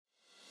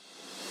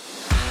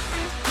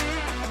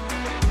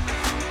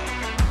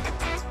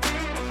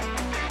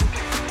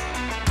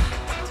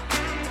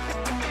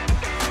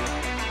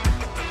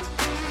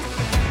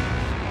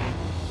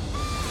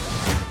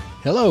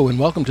Hello and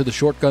welcome to the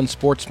Shotgun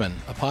Sportsman,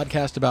 a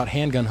podcast about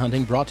handgun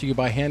hunting brought to you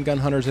by Handgun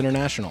Hunters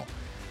International.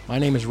 My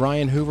name is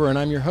Ryan Hoover and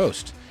I'm your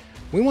host.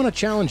 We want to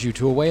challenge you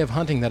to a way of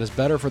hunting that is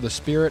better for the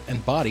spirit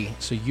and body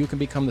so you can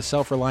become the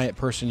self-reliant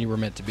person you were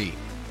meant to be.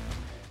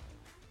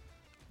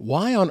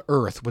 Why on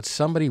earth would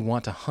somebody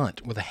want to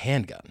hunt with a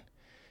handgun?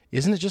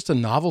 Isn't it just a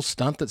novel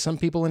stunt that some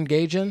people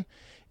engage in?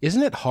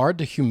 Isn't it hard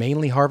to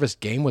humanely harvest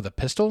game with a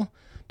pistol?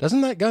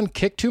 Doesn't that gun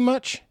kick too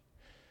much?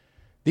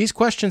 These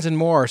questions and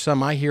more are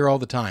some I hear all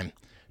the time.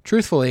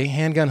 Truthfully,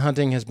 handgun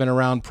hunting has been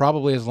around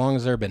probably as long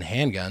as there have been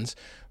handguns,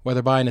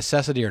 whether by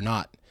necessity or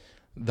not.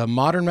 The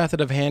modern method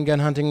of handgun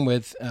hunting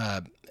with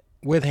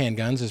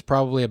handguns is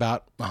probably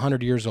about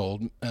 100 years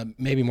old,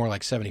 maybe more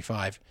like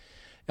 75.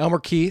 Elmer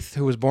Keith,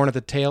 who was born at the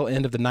tail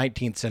end of the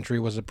 19th century,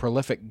 was a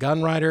prolific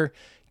gun writer,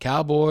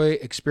 cowboy,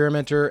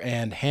 experimenter,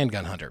 and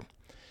handgun hunter.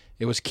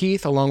 It was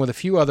Keith, along with a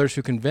few others,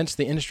 who convinced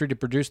the industry to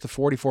produce the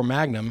 .44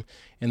 Magnum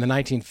in the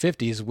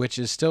 1950s, which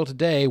is still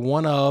today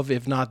one of,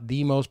 if not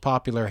the most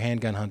popular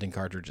handgun hunting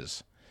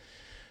cartridges.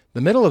 The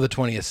middle of the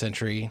 20th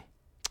century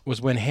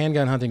was when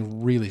handgun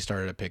hunting really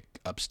started to pick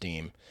up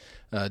steam.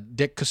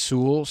 Dick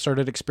Casoul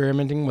started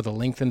experimenting with a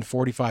lengthened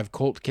 .45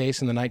 Colt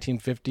case in the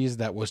 1950s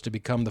that was to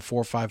become the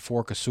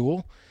 .454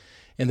 Casoul.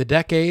 In the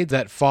decade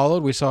that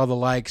followed, we saw the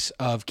likes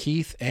of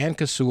Keith and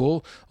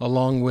Casoul,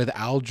 along with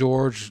Al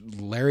George,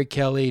 Larry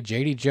Kelly,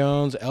 J.D.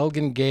 Jones,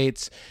 Elgin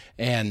Gates,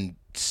 and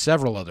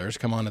several others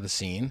come onto the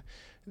scene.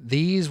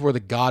 These were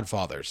the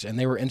godfathers, and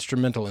they were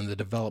instrumental in the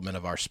development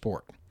of our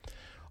sport.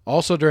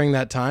 Also during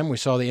that time, we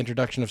saw the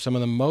introduction of some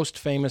of the most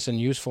famous and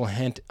useful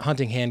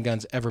hunting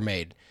handguns ever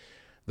made.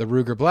 The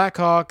Ruger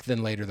Blackhawk,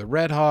 then later the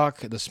Red Hawk,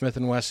 the Smith &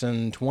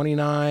 Wesson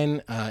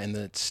 29, in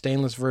the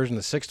stainless version,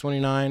 the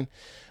 629,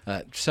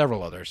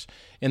 several others.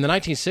 In the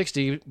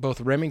 1960s, both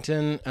the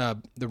Remington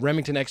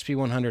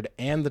XP100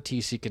 and the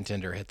TC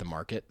Contender hit the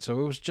market,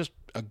 so it was just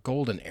a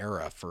golden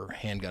era for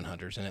handgun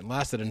hunters, and it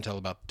lasted until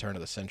about the turn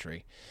of the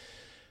century.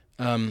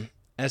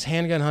 As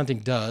handgun hunting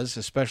does,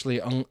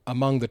 especially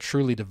among the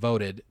truly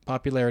devoted,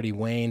 popularity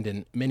waned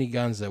and many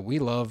guns that we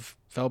love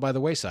fell by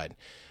the wayside.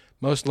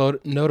 Most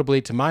notably,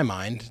 to my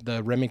mind,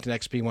 the Remington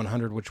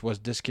XP100, which was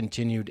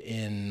discontinued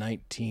in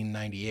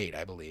 1998,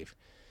 I believe.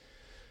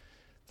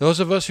 Those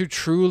of us who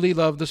truly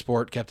love the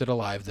sport kept it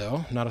alive,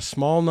 though. Not a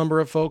small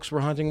number of folks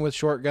were hunting with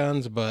short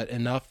guns, but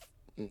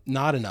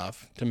not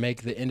enough to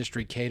make the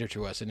industry cater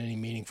to us in any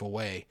meaningful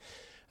way.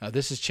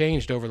 This has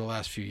changed over the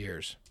last few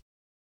years.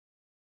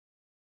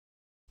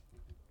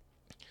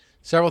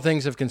 Several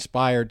things have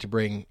conspired to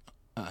bring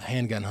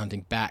handgun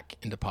hunting back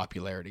into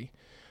popularity.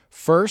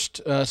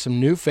 First,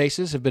 some new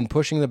faces have been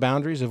pushing the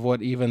boundaries of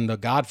what even the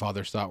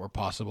godfathers thought were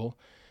possible.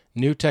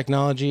 New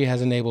technology has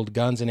enabled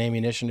guns and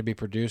ammunition to be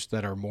produced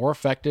that are more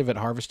effective at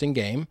harvesting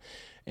game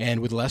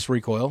and with less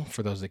recoil,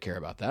 for those that care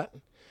about that.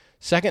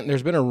 Second,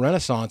 there's been a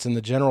renaissance in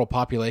the general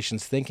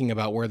population's thinking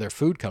about where their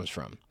food comes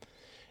from.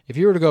 If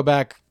you were to go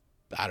back,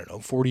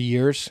 40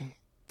 years,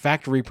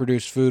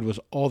 factory-produced food was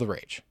all the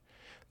rage.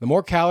 The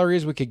more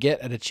calories we could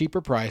get at a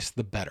cheaper price,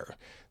 the better.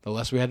 The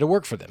less we had to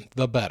work for them,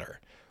 the better.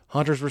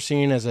 Hunters were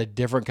seen as a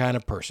different kind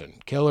of person.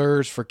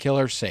 Killers for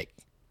killer's sake.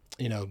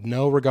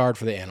 No regard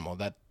for the animal.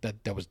 That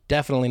was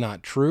definitely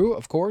not true,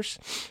 of course.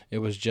 It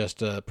was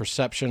just a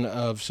perception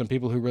of some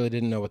people who really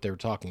didn't know what they were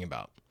talking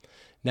about.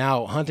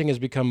 Now, hunting has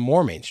become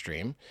more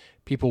mainstream.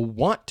 People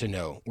want to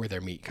know where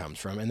their meat comes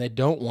from, and they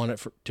don't want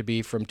it to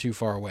be from too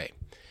far away.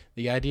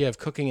 The idea of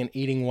cooking and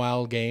eating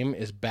wild game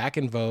is back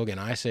in vogue, and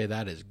I say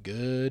that is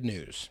good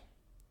news.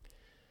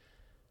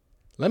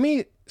 Let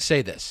me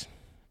say this.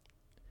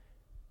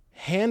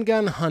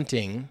 Handgun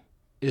hunting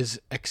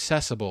is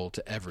accessible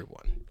to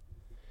everyone.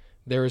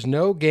 There is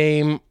no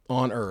game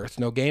on Earth,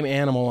 no game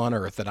animal on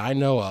Earth that I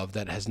know of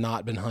that has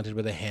not been hunted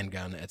with a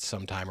handgun at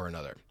some time or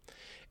another.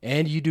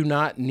 And you do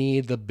not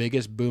need the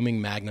biggest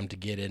booming Magnum to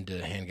get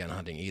into handgun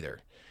hunting either.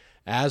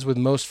 As with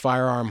most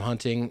firearm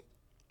hunting,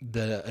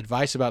 the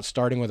advice about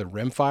starting with a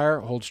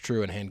rimfire holds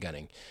true in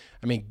handgunning.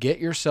 Get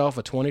yourself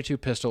a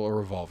 .22 pistol or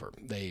revolver.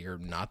 They are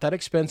not that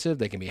expensive.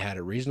 They can be had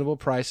at reasonable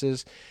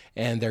prices,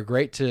 and they're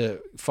great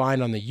to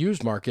find on the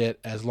used market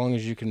as long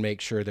as you can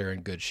make sure they're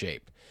in good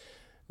shape.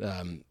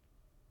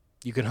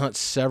 You can hunt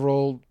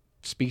several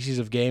species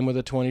of game with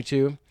a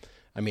 .22.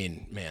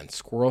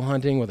 Squirrel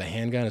hunting with a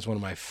handgun is one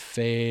of my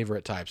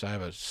favorite types. I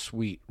have a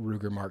sweet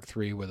Ruger Mark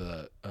III with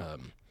a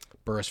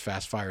Burris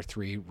Fastfire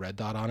 3 red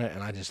dot on it,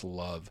 and I just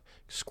love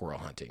squirrel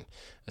hunting,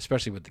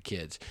 especially with the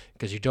kids,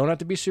 because you don't have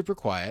to be super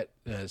quiet,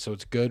 so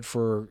it's good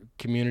for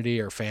community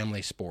or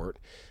family sport.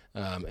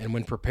 And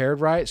when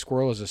prepared right,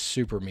 squirrel is a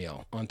super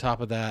meal. On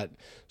top of that,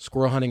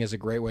 squirrel hunting is a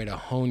great way to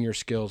hone your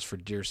skills for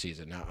deer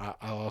season. Now,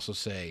 I'll also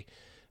say,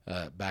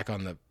 back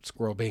on the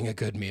squirrel being a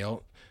good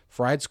meal,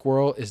 fried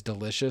squirrel is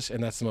delicious,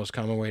 and that's the most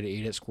common way to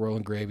eat it. Squirrel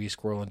and gravy,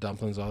 squirrel and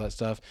dumplings, all that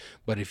stuff.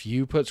 But if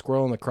you put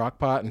squirrel in the crock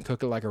pot and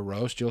cook it like a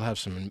roast, you'll have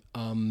some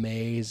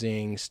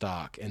amazing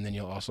stock. And then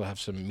you'll also have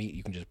some meat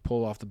you can just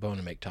pull off the bone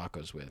and make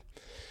tacos with.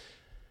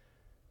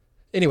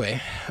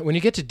 Anyway, when you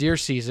get to deer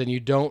season, you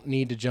don't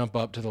need to jump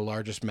up to the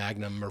largest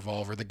Magnum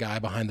revolver the guy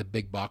behind the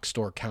big box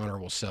store counter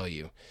will sell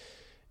you.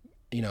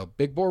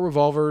 Big bore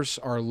revolvers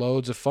are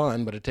loads of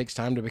fun, but it takes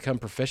time to become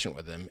proficient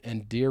with them,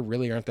 and deer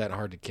really aren't that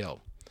hard to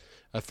kill.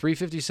 A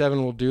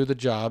 357 will do the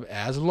job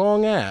as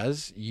long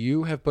as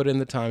you have put in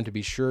the time to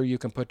be sure you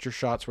can put your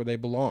shots where they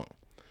belong.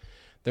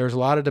 There's a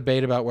lot of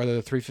debate about whether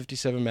the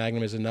 357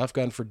 Magnum is enough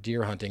gun for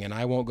deer hunting, and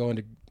I'm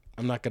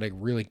not going to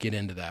really get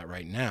into that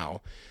right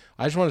now.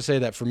 I just want to say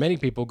that for many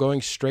people,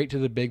 going straight to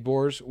the big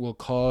bores will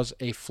cause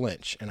a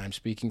flinch, and I'm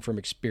speaking from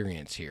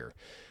experience here.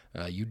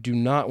 You do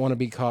not want to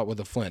be caught with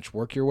a flinch.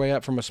 Work your way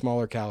up from a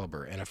smaller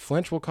caliber, and a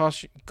flinch will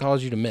cause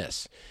you to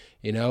miss.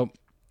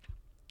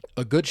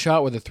 A good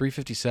shot with a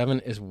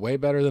 357 is way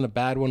better than a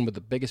bad one with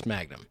the biggest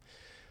Magnum.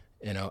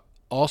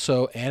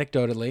 Also,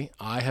 anecdotally,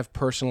 I have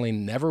personally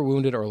never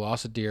wounded or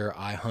lost a deer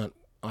I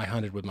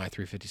hunted with my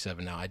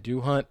 357. Now, I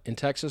do hunt in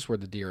Texas where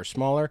the deer are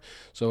smaller,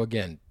 so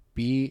again,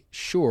 be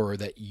sure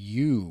that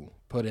you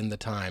put in the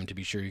time to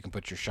be sure you can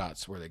put your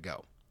shots where they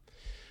go.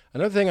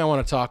 Another thing I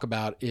want to talk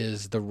about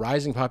is the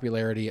rising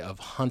popularity of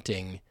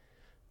hunting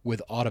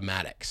with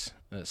automatics,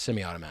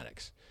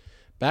 semi-automatics.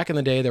 Back in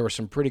the day, there were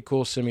some pretty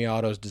cool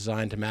semi-autos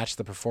designed to match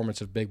the performance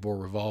of big bore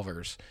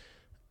revolvers.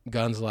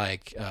 Guns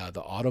like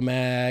the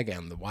Automag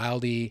and the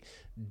Wildie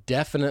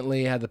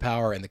definitely had the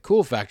power and the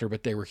cool factor,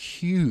 but they were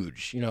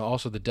huge.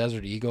 Also the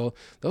Desert Eagle.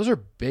 Those are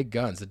big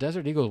guns. The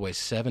Desert Eagle weighs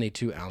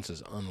 72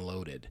 ounces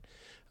unloaded.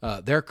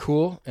 They're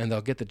cool, and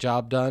they'll get the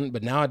job done,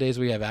 but nowadays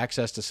we have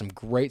access to some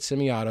great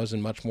semi-autos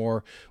and much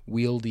more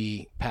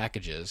wieldy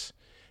packages,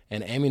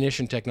 and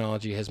ammunition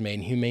technology has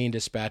made humane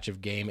dispatch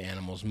of game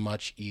animals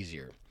much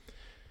easier.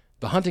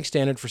 The hunting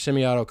standard for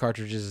semi-auto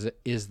cartridges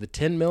is the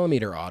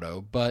 10mm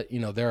auto, but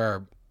there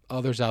are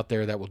others out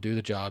there that will do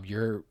the job.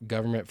 Your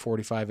government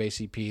 45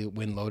 ACP,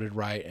 when loaded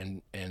right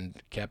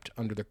and kept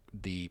under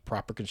the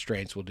proper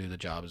constraints, will do the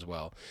job as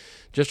well.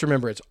 Just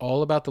remember, it's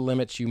all about the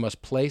limits you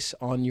must place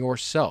on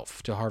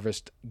yourself to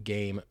harvest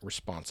game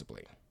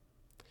responsibly.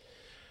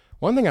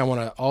 One thing I want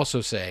to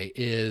also say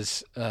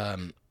is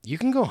you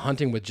can go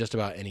hunting with just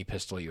about any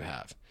pistol you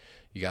have.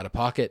 You got a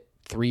pocket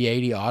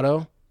 380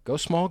 auto, go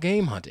small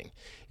game hunting.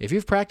 If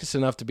you've practiced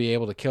enough to be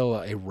able to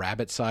kill a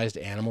rabbit-sized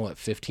animal at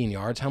 15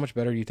 yards, how much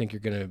better do you think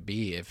you're going to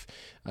be if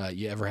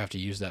you ever have to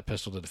use that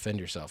pistol to defend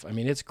yourself? I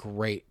mean, it's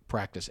great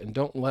practice, and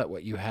don't let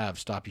what you have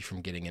stop you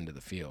from getting into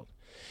the field.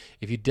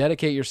 If you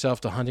dedicate yourself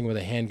to hunting with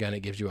a handgun,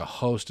 it gives you a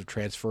host of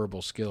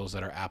transferable skills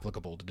that are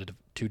applicable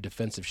to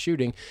defensive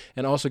shooting,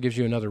 and also gives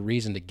you another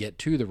reason to get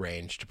to the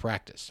range to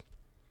practice.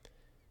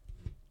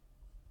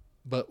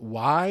 But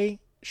why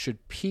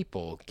should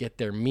people get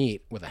their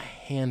meat with a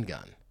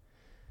handgun?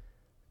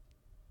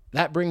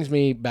 That brings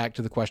me back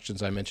to the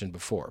questions I mentioned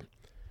before.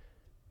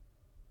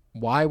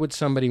 Why would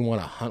somebody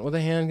want to hunt with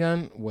a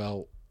handgun?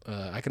 Well,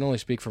 I can only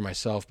speak for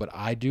myself, but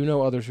I do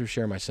know others who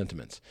share my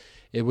sentiments.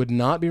 It would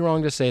not be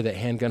wrong to say that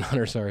handgun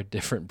hunters are a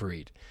different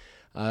breed.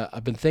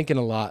 I've been thinking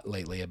a lot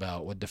lately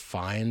about what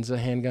defines a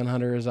handgun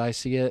hunter as I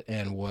see it,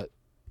 and what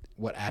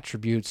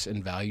attributes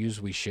and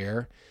values we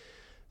share.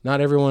 Not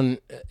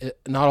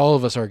all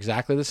of us are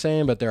exactly the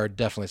same, but there are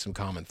definitely some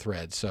common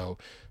threads. So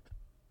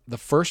the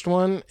first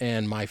one,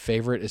 and my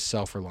favorite, is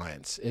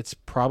self-reliance. It's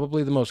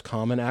probably the most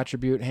common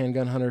attribute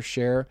handgun hunters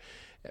share.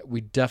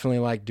 We definitely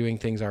like doing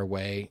things our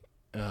way.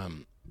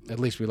 At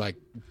least we like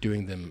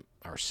doing them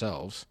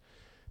ourselves.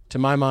 To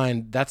my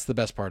mind, that's the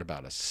best part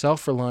about us.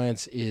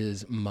 Self-reliance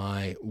is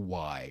my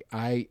why.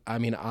 I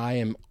mean, I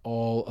am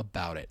all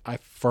about it. I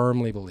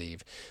firmly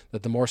believe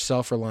that the more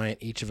self-reliant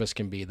each of us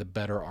can be, the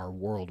better our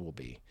world will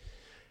be.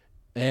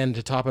 And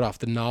to top it off,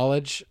 the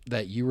knowledge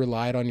that you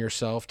relied on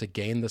yourself to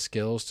gain the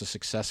skills to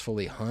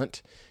successfully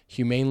hunt,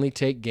 humanely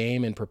take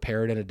game, and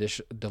prepare it in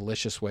a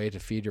delicious way to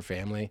feed your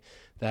family,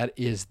 that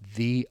is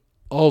the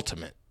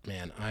ultimate,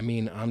 man. I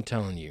mean, I'm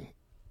telling you.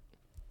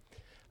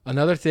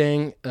 Another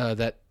thing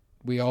that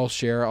we all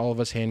share, all of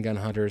us handgun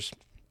hunters,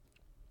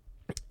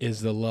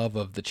 is the love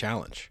of the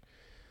challenge.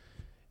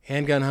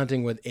 Handgun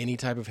hunting with any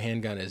type of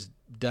handgun is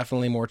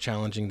definitely more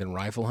challenging than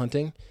rifle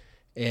hunting,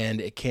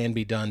 and it can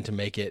be done to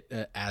make it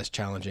as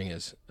challenging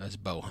as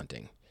bow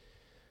hunting.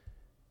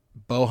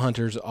 Bow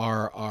hunters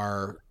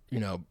are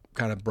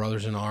kind of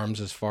brothers in arms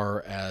as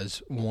far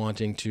as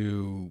wanting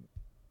to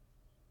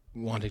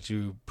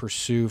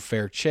pursue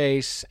fair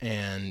chase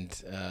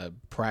and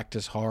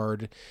practice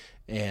hard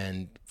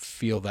and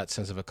feel that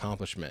sense of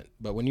accomplishment.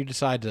 But when you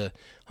decide to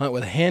hunt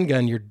with a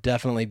handgun, you're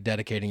definitely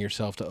dedicating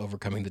yourself to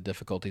overcoming the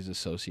difficulties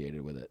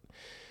associated with it.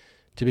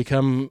 To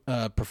become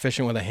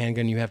proficient with a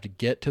handgun, you have to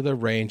get to the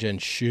range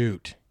and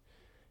shoot.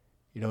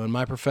 In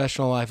my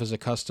professional life as a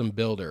custom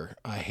builder,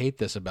 I hate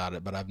this about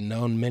it, but I've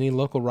known many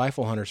local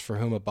rifle hunters for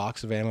whom a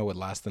box of ammo would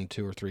last them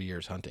 2 or 3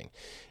 years hunting.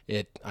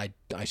 I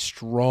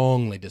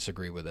strongly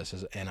disagree with this,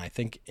 and I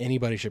think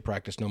anybody should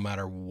practice no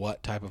matter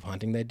what type of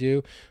hunting they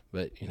do,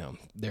 but,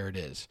 there it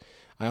is.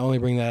 I only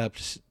bring that up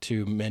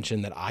to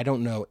mention that I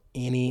don't know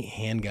any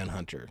handgun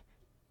hunter,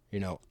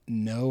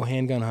 no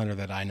handgun hunter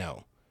that I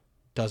know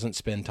doesn't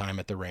spend time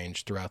at the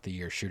range throughout the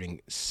year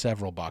shooting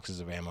several boxes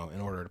of ammo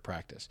in order to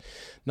practice.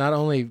 Not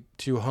only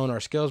to hone our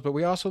skills, but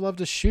we also love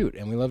to shoot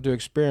and we love to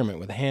experiment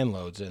with hand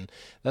loads, and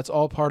that's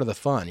all part of the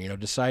fun.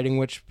 Deciding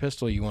which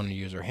pistol you want to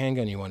use or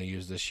handgun you want to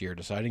use this year,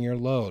 deciding your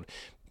load,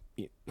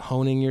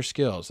 honing your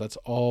skills. That's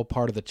all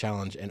part of the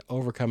challenge, and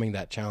overcoming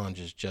that challenge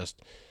is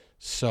just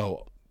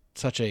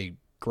such a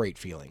great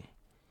feeling.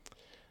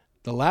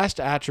 The last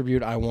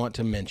attribute I want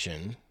to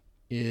mention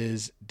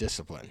is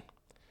discipline.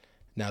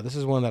 Now, this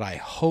is one that I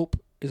hope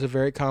is a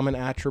very common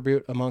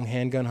attribute among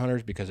handgun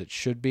hunters because it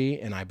should be,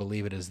 and I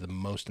believe it is the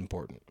most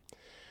important.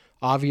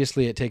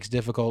 Obviously, it takes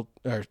discipline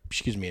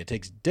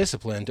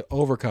to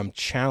overcome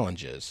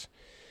challenges.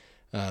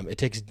 It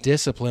takes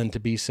discipline to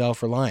be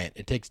self-reliant.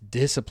 It takes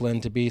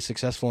discipline to be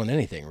successful in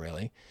anything,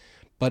 really.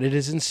 But it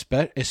is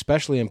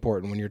especially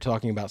important when you're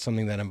talking about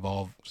something that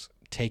involves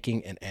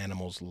taking an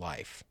animal's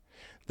life.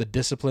 The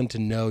discipline to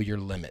know your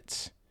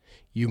limits.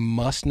 You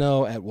must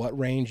know at what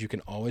range you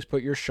can always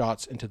put your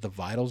shots into the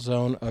vital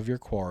zone of your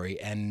quarry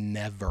and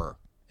never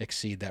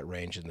exceed that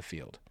range in the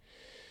field.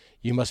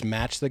 You must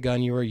match the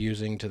gun you are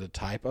using to the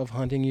type of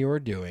hunting you are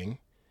doing.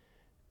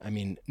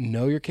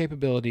 Know your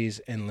capabilities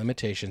and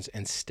limitations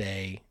and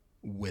stay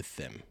with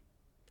them.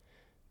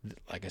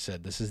 Like I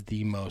said, this is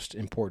the most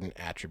important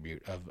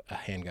attribute of a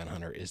handgun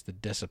hunter, is the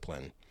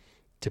discipline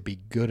to be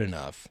good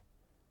enough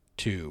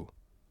to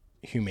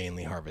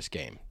humanely harvest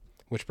game.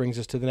 Which brings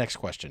us to the next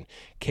question.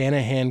 Can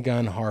a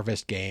handgun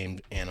harvest game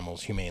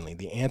animals humanely?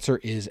 The answer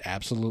is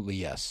absolutely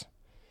yes.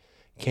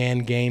 Can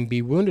game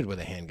be wounded with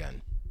a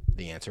handgun?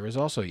 The answer is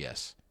also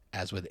yes.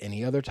 As with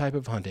any other type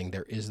of hunting,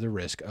 there is the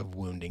risk of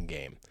wounding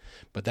game.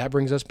 But that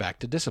brings us back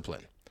to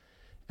discipline.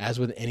 As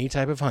with any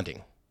type of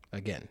hunting,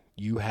 again,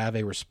 you have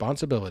a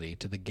responsibility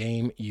to the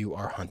game you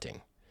are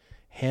hunting.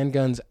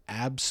 Handguns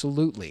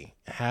absolutely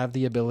have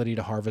the ability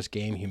to harvest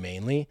game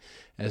humanely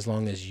as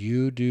long as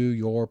you do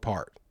your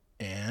part.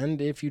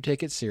 And if you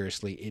take it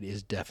seriously, it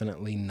is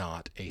definitely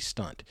not a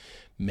stunt.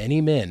 Many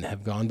men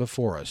have gone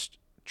before us,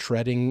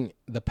 treading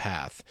the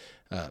path,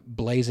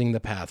 blazing the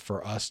path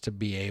for us to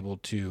be able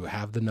to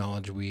have the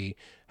knowledge we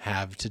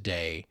have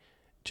today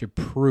to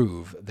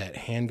prove that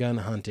handgun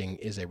hunting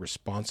is a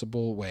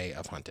responsible way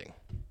of hunting.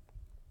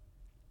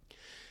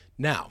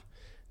 Now,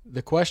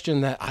 the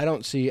question that I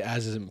don't see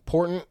as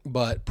important,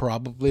 but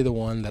probably the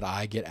one that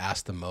I get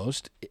asked the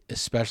most,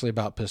 especially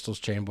about pistols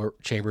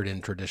chambered in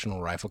traditional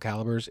rifle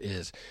calibers,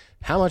 is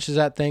how much does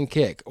that thing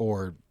kick?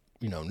 Or,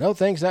 no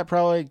thanks,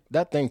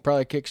 that thing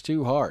probably kicks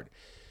too hard.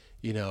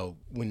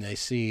 When they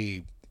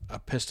see a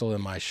pistol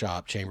in my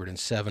shop chambered in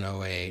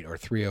 708 or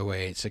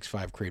 308,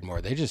 6.5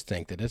 Creedmoor, they just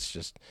think that it's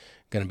just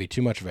going to be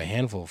too much of a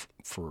handful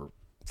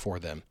for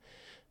them.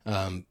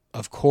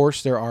 Of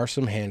course, there are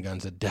some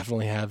handguns that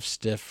definitely have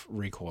stiff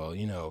recoil.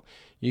 You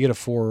get a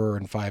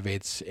 4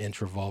 5/8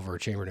 inch revolver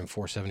chambered in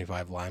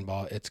 475 line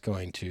ball, it's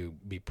going to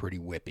be pretty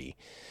whippy.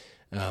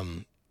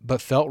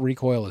 But felt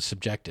recoil is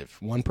subjective.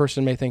 One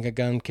person may think a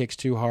gun kicks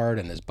too hard,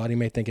 and his buddy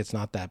may think it's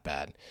not that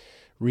bad.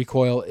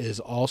 Recoil is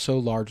also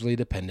largely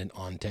dependent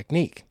on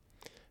technique.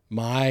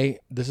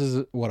 This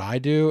is what I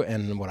do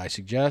and what I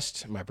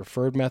suggest. My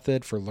preferred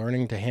method for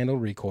learning to handle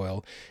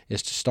recoil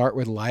is to start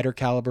with lighter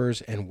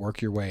calibers and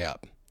work your way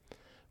up.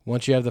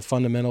 Once you have the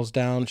fundamentals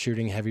down,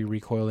 shooting heavy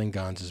recoiling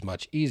guns is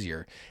much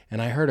easier. And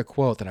I heard a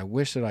quote that I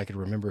wish that I could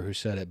remember who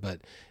said it,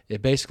 but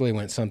it basically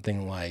went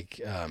something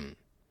like,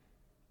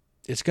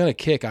 it's going to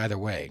kick either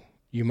way.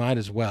 You might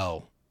as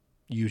well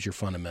use your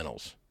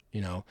fundamentals.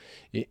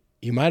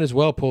 You might as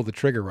well pull the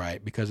trigger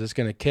right because it's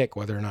going to kick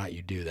whether or not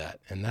you do that.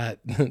 And that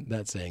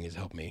that saying has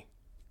helped me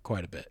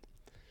quite a bit.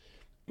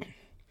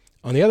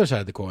 On the other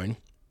side of the coin,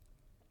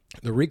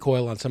 the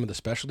recoil on some of the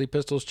specialty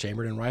pistols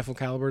chambered in rifle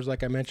calibers,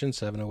 like I mentioned,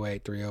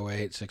 708,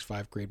 308,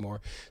 6.5 Creedmoor,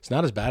 it's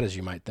not as bad as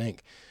you might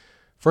think.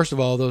 First of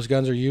all, those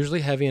guns are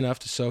usually heavy enough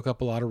to soak up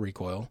a lot of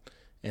recoil.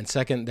 And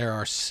second, there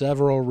are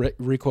several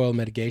recoil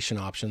mitigation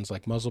options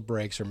like muzzle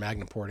brakes or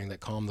magna porting that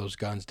calm those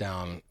guns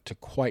down to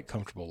quite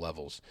comfortable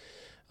levels.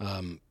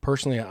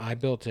 Personally, I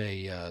built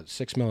a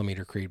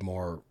 6mm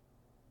Creedmoor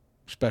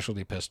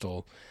specialty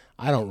pistol.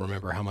 I don't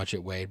remember how much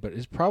it weighed, but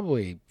it's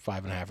probably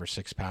 5.5 or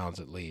 6 pounds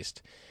at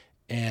least.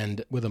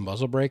 And with a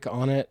muzzle brake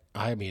on it,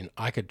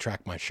 I could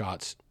track my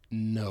shots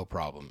no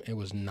problem. It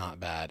was not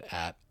bad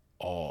at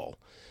all.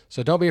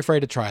 So don't be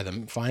afraid to try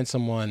them. Find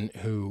someone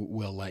who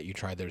will let you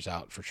try theirs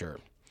out for sure.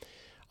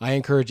 I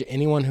encourage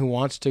anyone who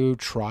wants to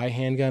try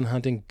handgun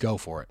hunting, go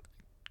for it.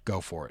 Go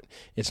for it.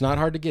 It's not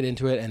hard to get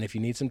into it, and if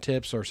you need some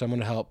tips or someone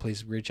to help,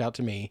 please reach out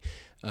to me.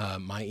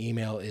 My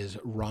email is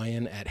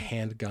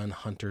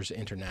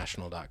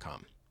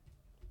ryan@handgunhuntersinternational.com.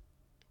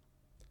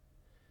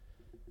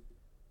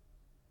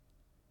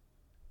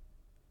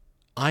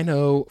 I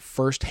know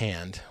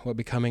firsthand what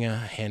becoming a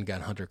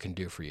handgun hunter can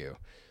do for you.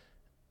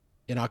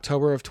 In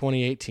October of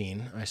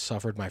 2018, I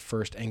suffered my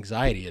first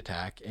anxiety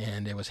attack,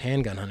 and it was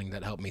handgun hunting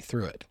that helped me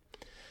through it.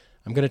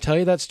 I'm going to tell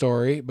you that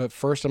story, but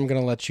first I'm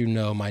going to let you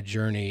know my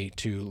journey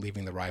to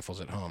leaving the rifles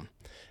at home.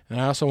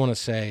 And I also want to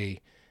say,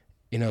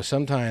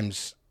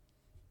 sometimes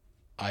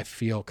I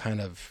feel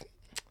kind of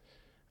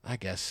I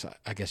guess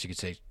you could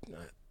say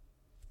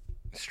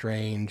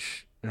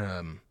strange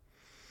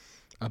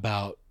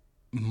about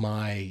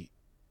my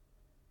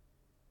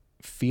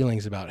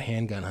feelings about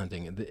handgun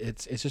hunting.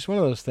 It's just one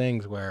of those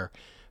things where,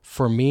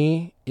 for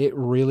me, it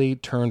really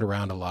turned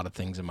around a lot of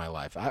things in my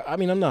life. I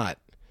mean,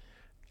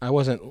 I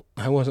wasn't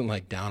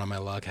like down on my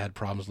luck, had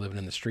problems living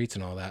in the streets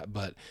and all that,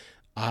 but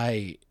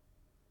I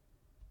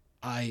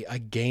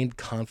I gained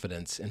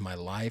confidence in my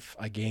life.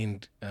 I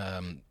gained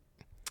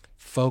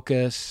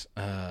focus,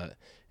 and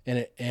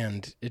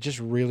it just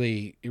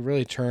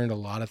really turned a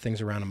lot of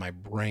things around in my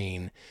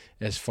brain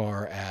as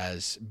far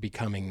as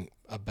becoming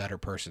a better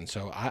person.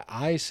 So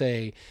I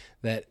say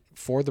that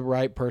for the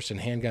right person,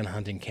 handgun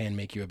hunting can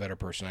make you a better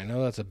person. I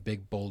know that's a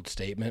big, bold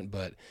statement,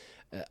 but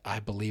I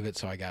believe it,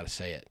 so I got to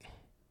say it.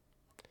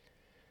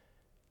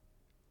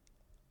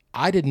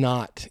 I did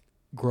not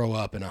grow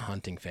up in a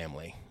hunting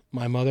family.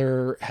 My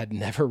mother had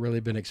never really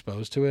been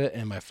exposed to it,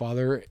 and my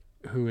father,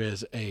 who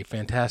is a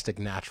fantastic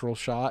natural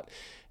shot,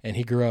 and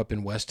he grew up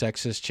in West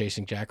Texas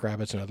chasing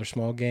jackrabbits and other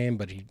small game,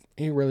 but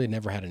he really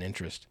never had an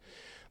interest.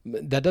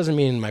 That doesn't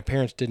mean my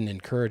parents didn't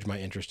encourage my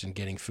interest in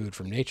getting food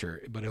from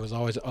nature, but it was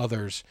always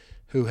others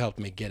who helped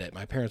me get it.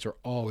 My parents were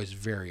always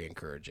very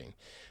encouraging.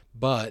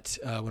 But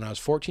when I was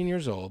 14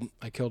 years old,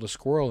 I killed a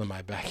squirrel in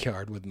my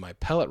backyard with my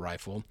pellet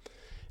rifle,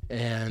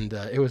 and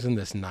it was in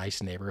this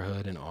nice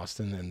neighborhood in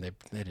Austin, and they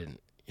didn't,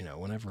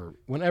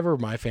 whenever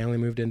my family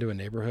moved into a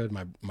neighborhood,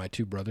 my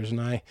two brothers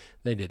and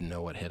they didn't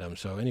know what hit them.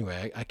 So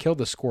anyway, I killed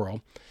the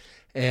squirrel,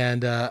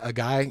 and a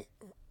guy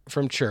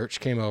from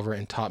church came over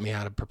and taught me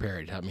how to prepare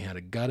it. He taught me how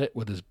to gut it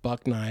with his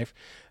buck knife,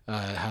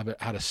 how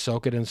to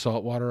soak it in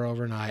salt water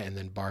overnight, and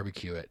then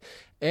barbecue it.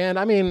 And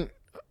I mean,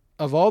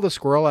 of all the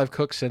squirrel I've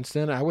cooked since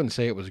then, I wouldn't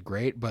say it was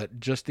great, but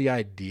just the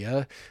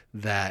idea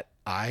that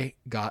I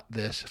got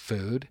this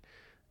food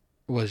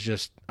was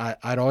just,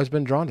 I'd always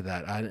been drawn to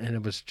that, and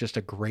it was just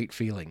a great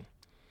feeling.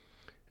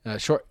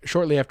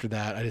 Shortly after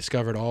that, I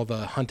discovered all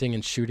the hunting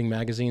and shooting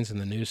magazines in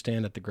the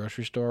newsstand at the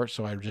grocery store,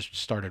 so I just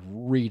started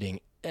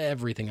reading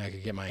everything I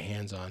could get my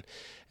hands on.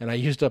 And I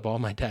used up all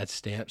my dad's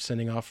stamps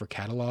sending off for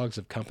catalogs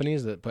of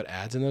companies that put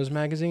ads in those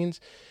magazines.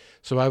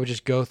 So I would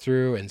just go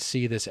through and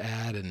see this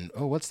ad and,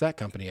 oh, what's that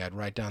company? I'd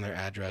write down their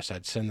address.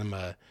 I'd send them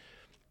I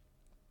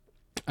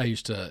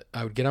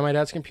would get on my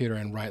dad's computer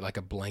and write like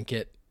a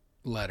blanket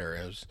letter.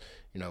 It was,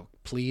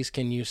 please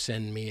can you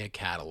send me a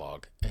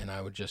catalog? And I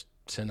would just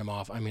send them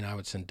off. I mean, I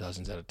would send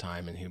dozens at a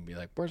time, and he'd be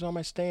like, where's all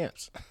my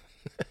stamps?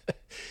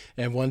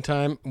 And one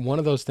time, one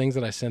of those things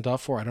that I sent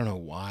off for, I don't know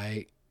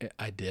why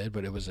I did,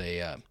 but it was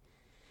a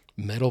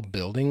metal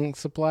building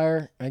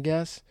supplier, I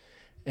guess.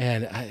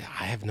 And I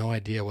have no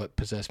idea what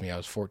possessed me. I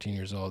was 14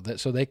 years old.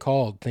 So they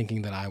called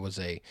thinking that I was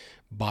a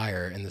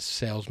buyer, and the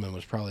salesman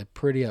was probably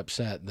pretty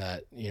upset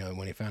that,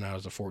 when he found out I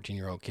was a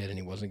 14-year-old kid and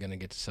he wasn't going to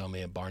get to sell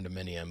me a barn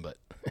dominium. But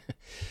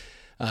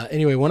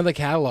anyway, one of the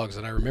catalogs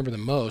that I remember the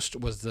most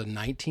was the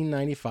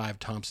 1995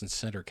 Thompson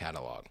Center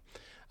catalog.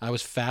 I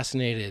was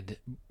fascinated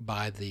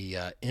by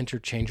the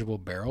interchangeable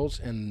barrels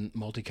and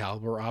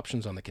multi-caliber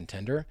options on the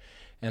Contender.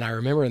 And I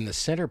remember in the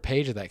center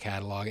page of that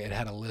catalog, it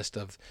had a list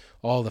of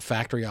all the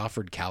factory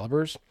offered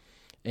calibers.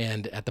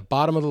 And at the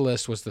bottom of the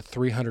list was the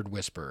 300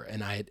 Whisper.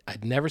 And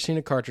I'd never seen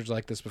a cartridge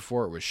like this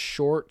before. It was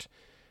short,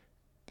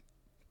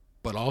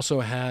 but also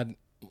had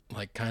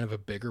like kind of a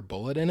bigger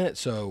bullet in it.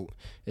 So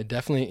it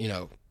definitely,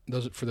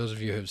 for those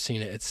of you who have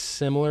seen it, it's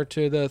similar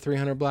to the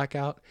 300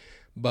 Blackout.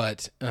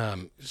 But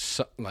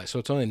so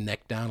it's only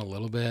neck down a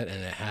little bit,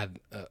 and it had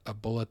a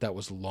bullet that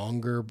was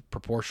longer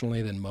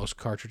proportionally than most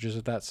cartridges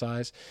at that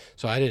size.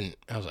 So I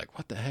was like,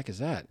 what the heck is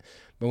that?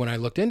 But when I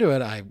looked into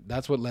it,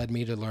 that's what led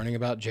me to learning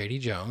about J.D.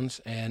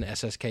 Jones and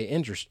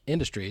SSK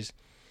Industries.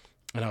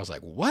 And I was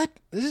like, what?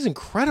 This is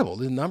incredible.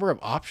 The number of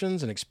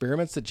options and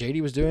experiments that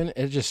JD was doing,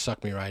 it just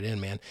sucked me right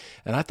in, man.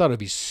 And I thought it'd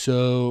be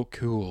so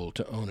cool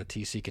to own a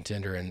TC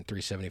Contender and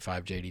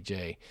 375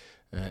 JDJ.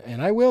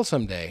 And I will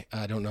someday.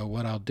 I don't know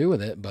what I'll do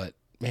with it, but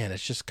man,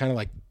 it's just kind of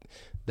like,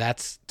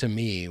 that's to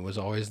me was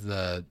always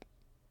the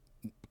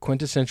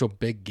quintessential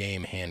big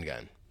game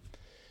handgun.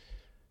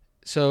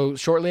 So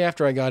shortly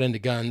after I got into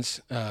guns,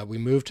 we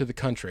moved to the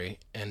country,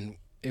 and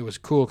it was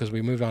cool because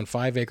we moved on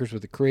 5 acres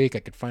with the creek. I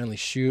could finally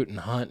shoot and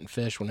hunt and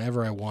fish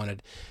whenever I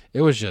wanted.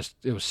 It was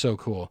so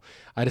cool.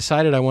 I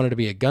decided I wanted to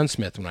be a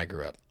gunsmith when I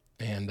grew up.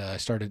 And I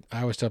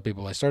always tell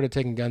people, I started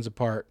taking guns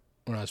apart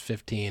when I was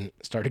 15,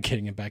 started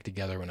getting them back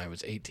together when I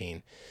was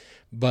 18.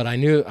 But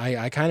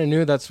I kind of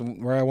knew that's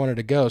where I wanted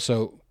to go.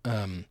 So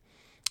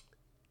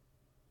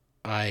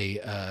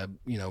I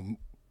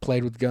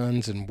played with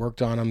guns and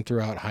worked on them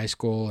throughout high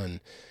school.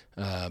 And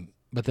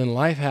but then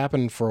life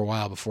happened for a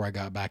while before I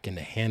got back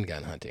into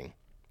handgun hunting.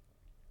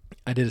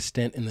 I did a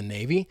stint in the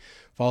Navy,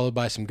 followed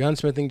by some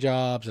gunsmithing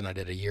jobs, and I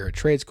did a year at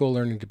trade school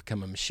learning to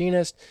become a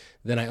machinist.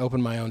 Then I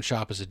opened my own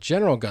shop as a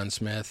general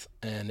gunsmith,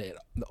 and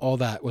all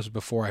that was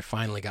before I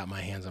finally got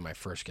my hands on my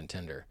first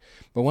Contender.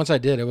 But once I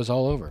did, it was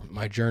all over.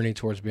 My journey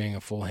towards being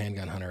a full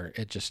handgun hunter,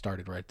 it just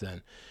started right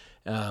then.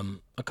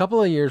 A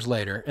couple of years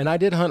later, and I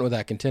did hunt with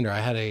that Contender. I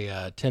had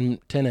a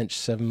 10-inch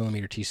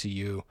 7mm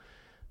TCU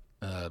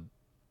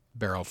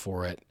barrel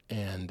for it,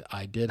 and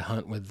I did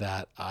hunt with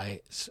that.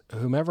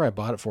 Whomever I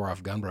bought it for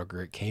off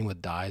Gunbroker, it came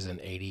with dies and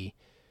 80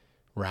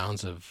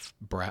 rounds of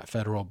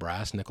federal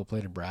brass,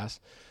 nickel-plated brass.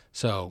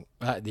 So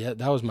yeah,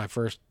 that was my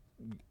first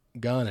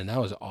gun, and that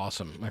was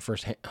awesome. My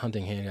first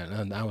hunting handgun,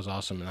 and that was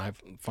awesome. And I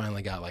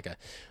finally got like a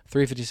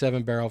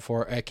 357 barrel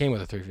for it. It came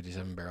with a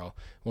 357 barrel,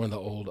 one of the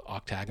old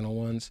octagonal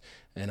ones,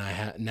 and I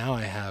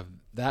have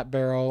that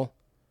barrel,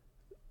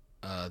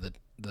 the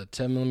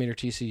 10 millimeter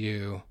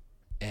TCU,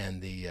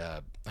 and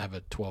I have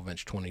a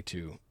 12-inch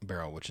 22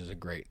 barrel, which is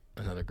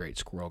another great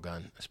squirrel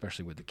gun,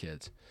 especially with the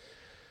kids.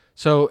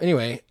 So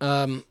anyway,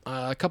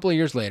 a couple of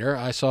years later,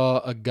 I saw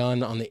a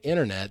gun on the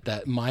internet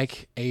that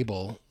Mike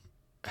Abel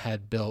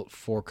had built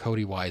for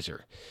Cody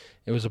Weiser.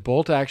 It was a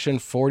bolt-action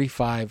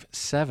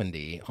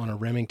 4570 on a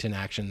Remington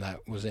action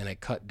that was in a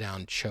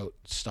cut-down choate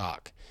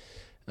stock.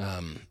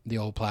 The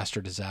old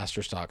plaster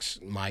disaster stocks.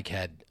 Mike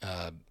had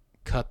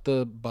cut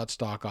the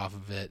buttstock off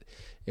of it.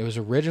 It was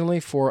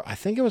originally I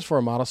think it was for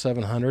a Model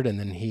 700, and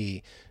then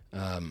he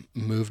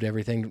moved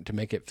everything to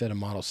make it fit a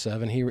Model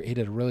 7. He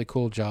did a really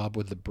cool job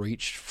with the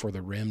breech for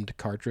the rimmed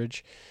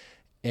cartridge,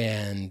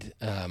 and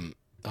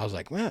I was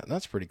like, man,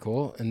 that's pretty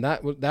cool. And I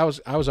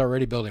was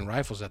already building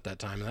rifles at that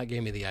time, and that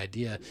gave me the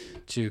idea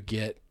to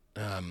get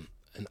an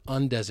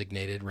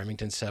undesignated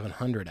Remington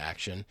 700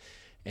 action,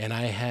 and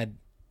I had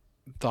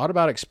thought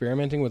about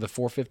experimenting with a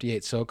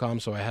 458 SOCOM,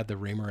 so I had the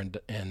reamer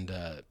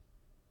and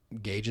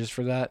gauges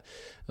for that.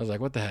 I was like,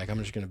 what the heck? I'm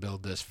just going to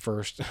build this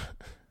first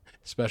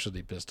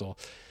specialty pistol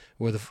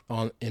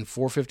in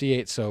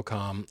 458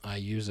 SOCOM. I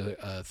use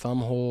a thumb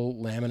hole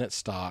laminate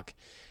stock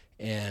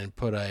and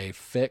put a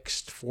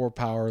fixed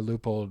 4-power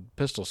Leupold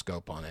pistol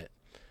scope on it.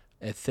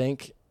 I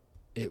think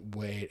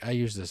I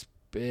used this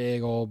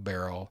big old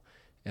barrel,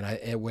 and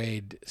it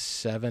weighed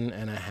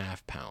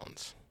 7.5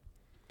 pounds.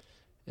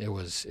 It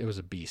was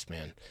a beast,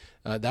 man.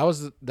 That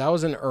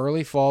was in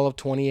early fall of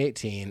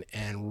 2018,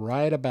 and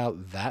right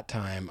about that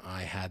time,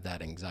 I had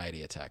that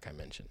anxiety attack I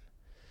mentioned.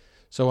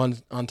 So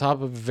on top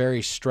of a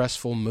very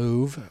stressful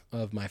move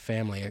of my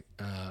family,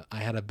 I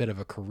had a bit of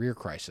a career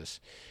crisis.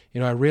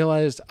 I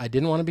realized I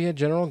didn't want to be a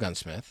general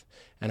gunsmith,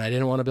 and I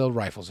didn't want to build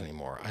rifles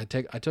anymore. I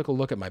took a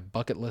look at my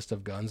bucket list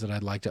of guns that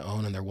I'd like to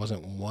own, and there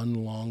wasn't one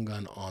long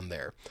gun on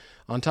there.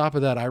 On top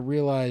of that, I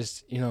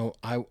realized,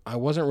 I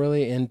wasn't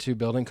really into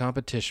building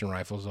competition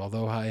rifles,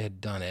 although I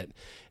had done it,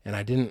 and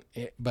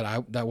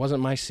that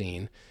wasn't my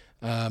scene.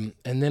 And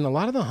then a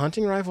lot of the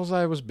hunting rifles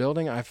I was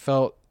building, I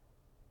felt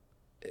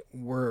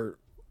were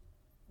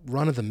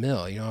run of the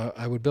mill.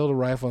 I would build a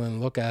rifle and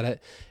look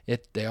at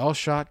it. They all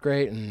shot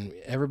great, and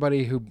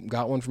everybody who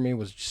got one from me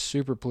was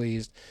super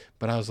pleased.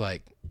 But I was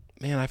like,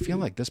 man, I feel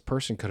like this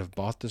person could have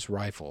bought this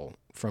rifle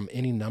from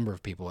any number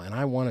of people, and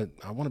I want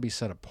to be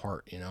set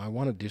apart. I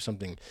want to do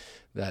something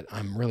that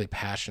I'm really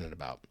passionate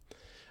about.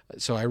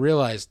 So I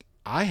realized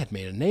I had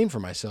made a name for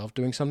myself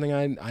doing something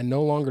I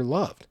no longer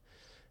loved,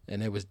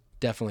 and it was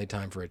definitely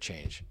time for a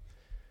change.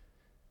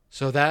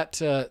 So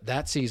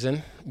that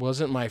season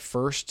wasn't my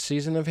first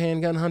season of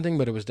handgun hunting,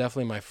 but it was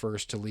definitely my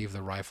first to leave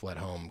the rifle at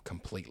home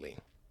completely.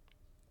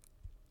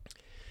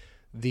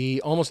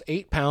 The almost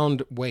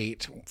 8-pound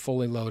weight,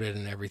 fully loaded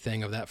and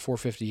everything, of that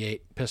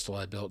 458 pistol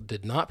I built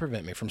did not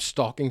prevent me from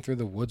stalking through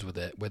the woods with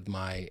it with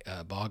my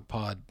Bog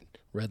Pod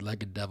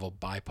Red-Legged Devil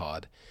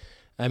bipod.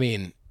 I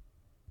mean,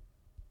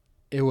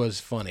 it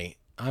was funny.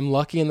 I'm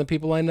lucky in the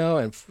people I know,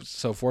 and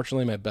so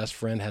fortunately my best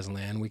friend has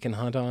land we can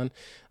hunt on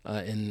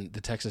in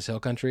the Texas Hill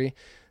Country.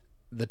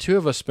 The two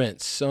of us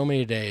spent so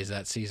many days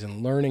that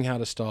season learning how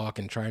to stalk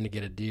and trying to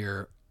get a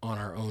deer on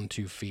our own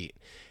 2 feet.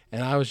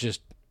 And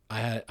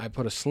I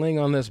put a sling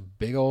on this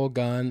big old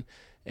gun,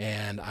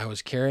 and I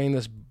was carrying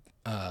this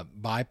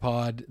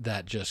bipod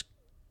that just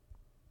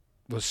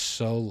was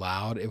so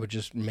loud. It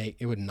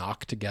would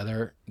knock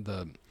together,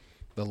 the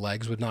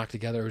legs would knock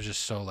together. It was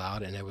just so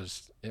loud, and it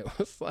was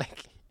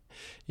like,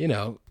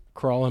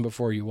 crawling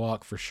before you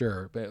walk for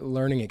sure, but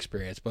learning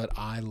experience, but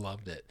I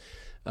loved it.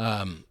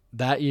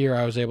 That year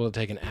I was able to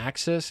take an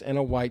axis and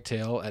a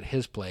whitetail at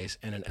his place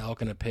and an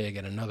elk and a pig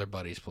at another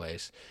buddy's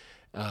place.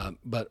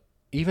 But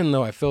even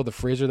though I filled the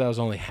freezer, that was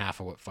only half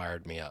of what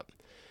fired me up.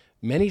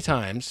 Many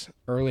times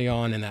early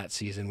on in that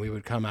season, we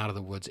would come out of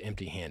the woods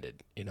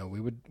empty-handed. We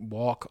would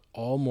walk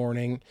all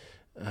morning,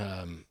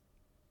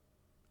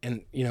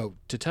 and,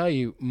 to tell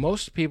you,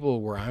 most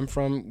people where I'm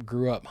from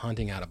grew up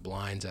hunting out of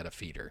blinds at a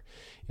feeder.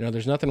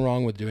 There's nothing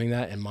wrong with doing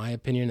that, in my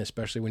opinion,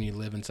 especially when you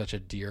live in such a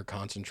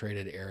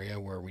deer-concentrated area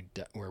where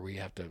we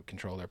have to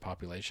control their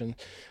population.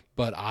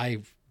 But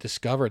I've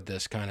discovered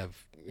this kind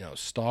of,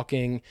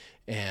 stalking,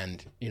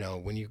 and,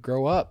 when you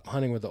grow up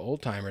hunting with the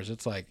old-timers,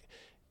 it's like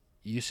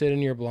you sit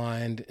in your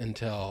blind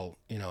until,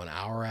 an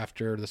hour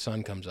after the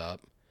sun comes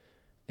up,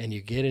 and you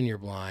get in your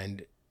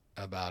blind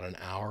about an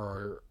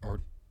hour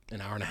or an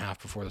hour and a half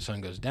before the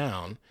sun goes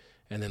down,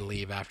 and then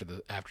leave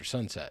after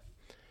sunset.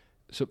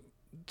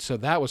 So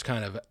that was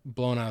kind of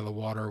blown out of the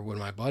water when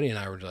my buddy and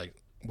I were like,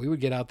 we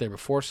would get out there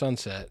before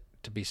sunset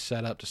to be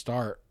set up to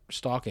start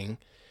stalking,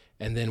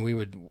 And then we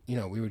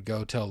would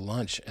go till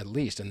lunch at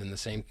least, and then the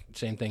same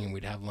thing, and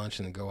we'd have lunch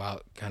and then go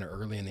out kind of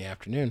early in the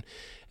afternoon.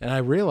 And I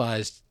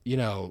realized,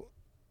 there's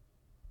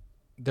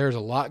a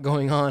lot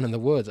going on in the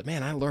woods.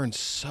 Man, I learned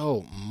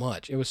so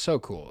much. It was so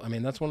cool. I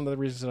mean, that's one of the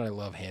reasons that I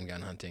love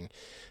handgun hunting.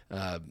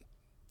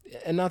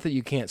 And not that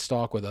you can't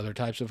stalk with other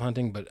types of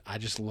hunting, but I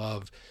just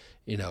love,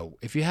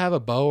 if you have a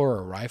bow or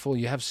a rifle,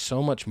 you have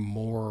so much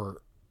more,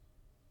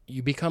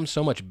 you become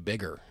so much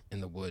bigger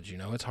in the woods.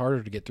 It's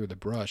harder to get through the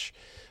brush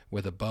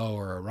with a bow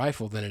or a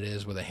rifle than it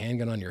is with a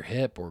handgun on your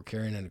hip or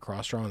carrying a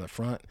cross draw on the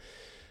front.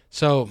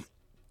 So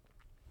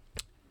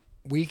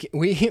we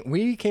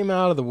came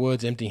out of the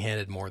woods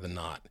empty-handed more than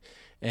not.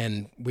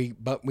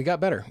 But we got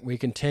better. We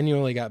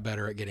continually got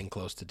better at getting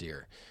close to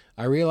deer.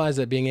 I realized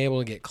that being able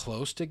to get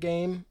close to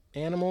game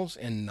animals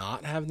and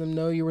not have them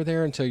know you were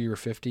there until you were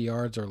 50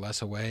 yards or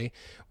less away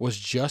was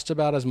just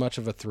about as much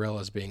of a thrill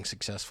as being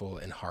successful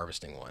in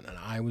harvesting one. And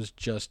I was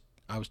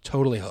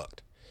totally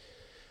hooked.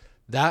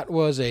 That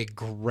was a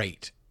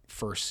great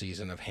first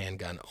season of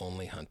handgun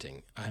only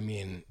hunting. I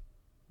mean,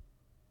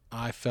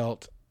 I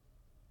felt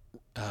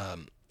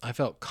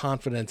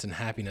confidence and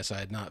happiness I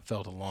had not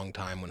felt a long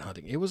time when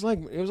hunting. It was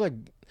like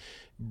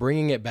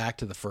bringing it back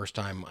to the first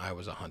time I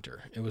was a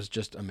hunter. It was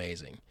just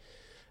amazing.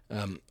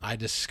 I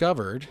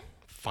discovered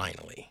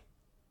finally,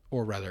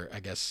 or rather, I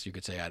guess you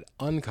could say I'd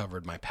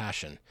uncovered my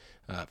passion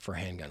for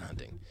handgun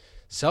hunting.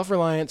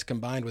 Self-reliance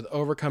combined with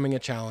overcoming a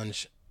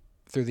challenge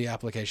through the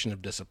application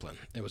of discipline.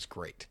 It was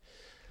great.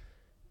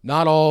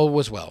 Not all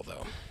was well,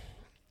 though.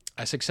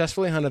 I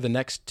successfully hunted the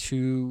next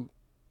two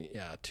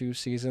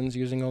seasons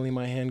using only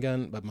my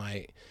handgun, but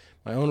my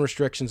own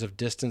restrictions of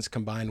distance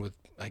combined with,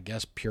 I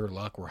guess, pure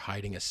luck were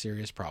hiding a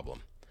serious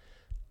problem.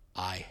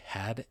 I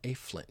had a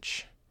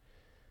flinch.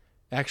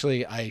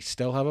 Actually, I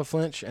still have a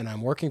flinch, and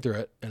I'm working through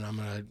it, and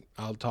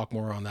I'll talk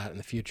more on that in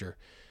the future.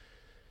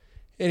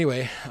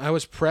 Anyway, I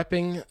was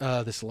prepping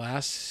this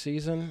last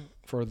season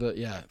for the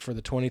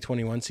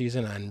 2021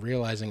 season and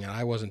realizing that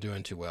I wasn't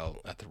doing too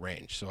well at the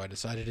range. So I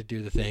decided to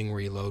do the thing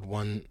where you load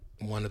one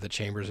of the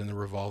chambers in the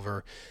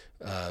revolver,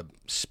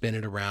 spin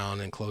it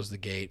around and close the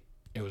gate.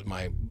 It was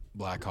my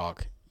Black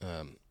Hawk,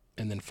 and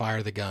then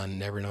fire the gun,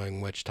 never knowing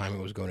which time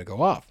it was going to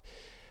go off.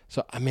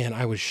 So,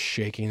 I was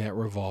shaking that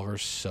revolver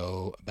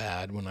so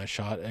bad when I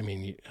shot.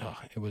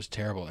 It was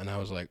terrible. And I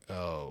was like,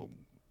 oh,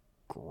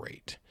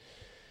 great.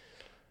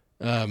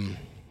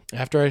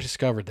 After I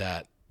discovered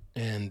that,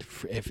 and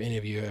if any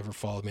of you ever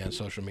followed me on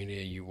social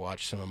media, you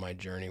watched some of my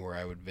journey where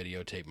I would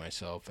videotape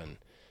myself and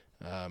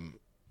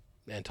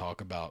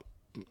talk about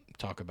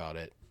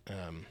it.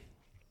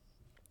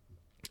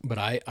 But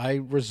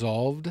I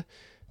resolved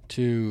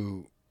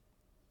to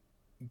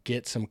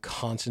get some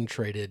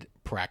concentrated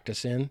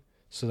practice in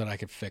so that I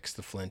could fix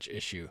the flinch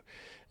issue.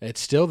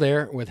 It's still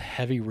there with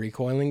heavy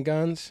recoiling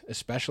guns,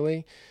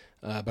 especially,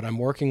 but I'm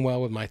working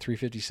well with my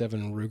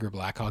 357 Ruger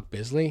Blackhawk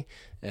Bisley,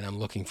 and I'm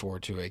looking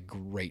forward to a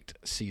great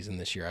season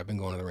this year. I've been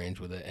going to the range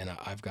with it, and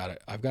I've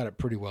got it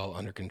pretty well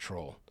under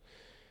control.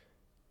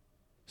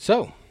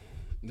 So,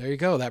 there you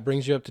go. That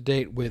brings you up to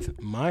date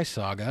with my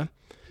saga.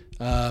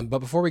 But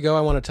before we go,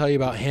 I want to tell you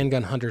about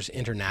Handgun Hunters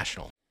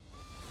International.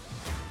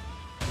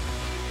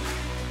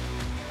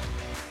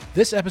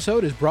 This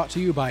episode is brought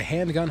to you by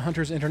Handgun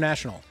Hunters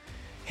International.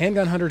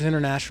 Handgun Hunters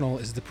International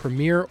is the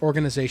premier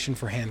organization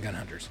for handgun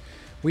hunters.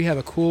 We have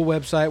a cool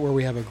website where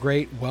we have a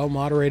great,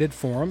 well-moderated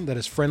forum that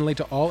is friendly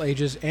to all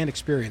ages and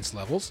experience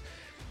levels.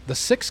 The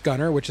Six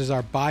Gunner, which is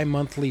our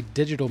bi-monthly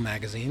digital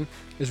magazine,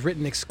 is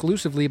written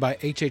exclusively by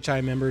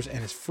HHI members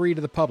and is free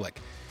to the public.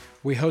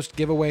 We host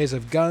giveaways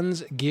of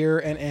guns, gear,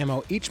 and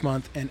ammo each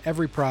month, and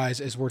every prize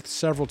is worth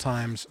several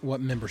times what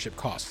membership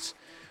costs.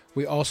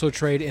 We also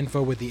trade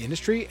info with the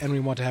industry, and we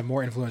want to have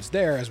more influence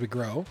there as we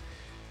grow.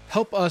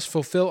 Help us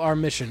fulfill our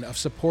mission of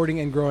supporting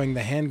and growing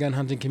the handgun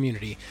hunting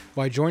community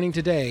by joining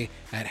today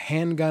at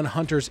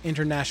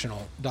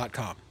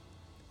handgunhuntersinternational.com.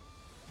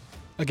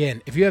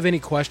 Again, if you have any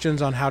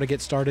questions on how to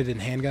get started in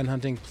handgun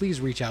hunting,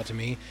 please reach out to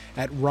me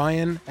at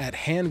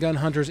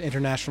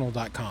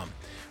ryan@handgunhuntersinternational.com.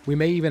 We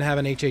may even have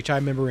an HHI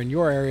member in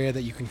your area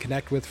that you can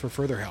connect with for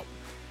further help.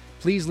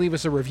 Please leave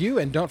us a review,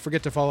 and don't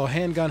forget to follow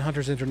Handgun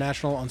Hunters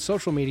International on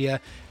social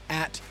media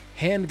at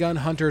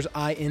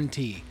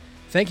HandgunHuntersINT.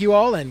 Thank you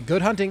all, and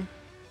good hunting!